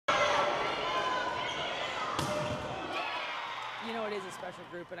is a special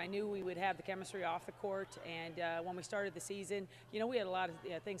group, and I knew we would have the chemistry off the court. And when we started the season, we had a lot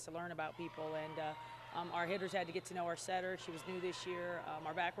of things to learn about people. And our hitters had to get to know our setter. She was new this year.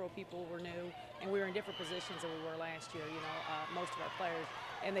 Our back row people were new, and we were in different positions than we were last year, most of our players.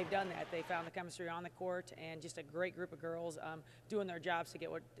 And they've done that. They found the chemistry on the court, and just a great group of girls doing their jobs to get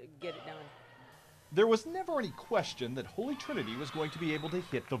it done. There was never any question that Holy Trinity was going to be able to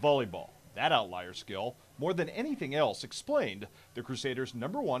hit the volleyball. That outlier skill, more than anything else, explained the Crusaders'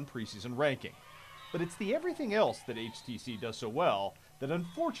 #1 preseason ranking. But it's the everything else that HTC does so well that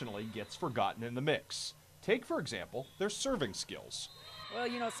unfortunately gets forgotten in the mix. Take, for example, their serving skills. Well,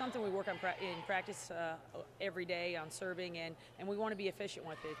 it's something we work on in practice every day on serving, and we want to be efficient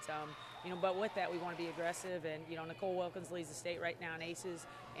with it. But with that, we want to be aggressive. And Nicole Wilkins leads the state right now in aces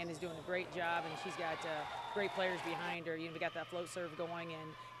and is doing a great job. And she's got great players behind her. We got that float serve going,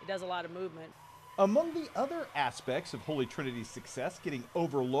 and it does a lot of movement. Among the other aspects of Holy Trinity's success getting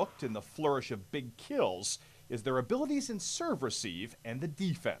overlooked in the flourish of big kills is their abilities in serve receive and the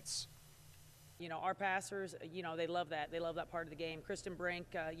defense. Our passers, they love that. They love that part of the game. Kristen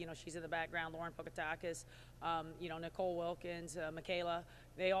Brink, she's in the background. Lauren Pokatakis, Nicole Wilkins, Michaela,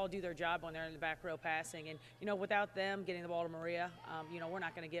 they all do their job when they're in the back row passing. And, without them getting the ball to Maria, we're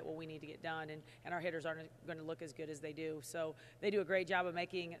not going to get what we need to get done. And our hitters aren't going to look as good as they do. So they do a great job of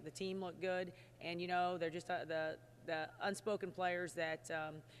making the team look good. And, they're just the unspoken players that,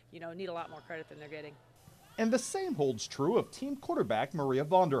 need a lot more credit than they're getting. And the same holds true of team quarterback Maria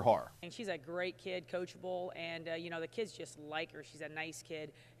Vonderhaar. And she's a great kid, coachable, and the kids just like her. She's a nice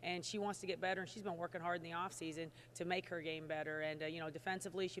kid, and she wants to get better, and she's been working hard in the offseason to make her game better. And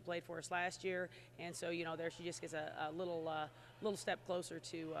defensively, she played for us last year, and so there she just gets a little step closer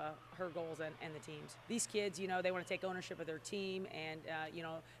to her goals and the team's. These kids, they want to take ownership of their team, and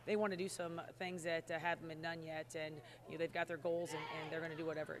they want to do some things that haven't been done yet, and they've got their goals, and they're going to do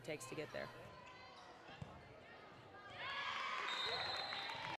whatever it takes to get there.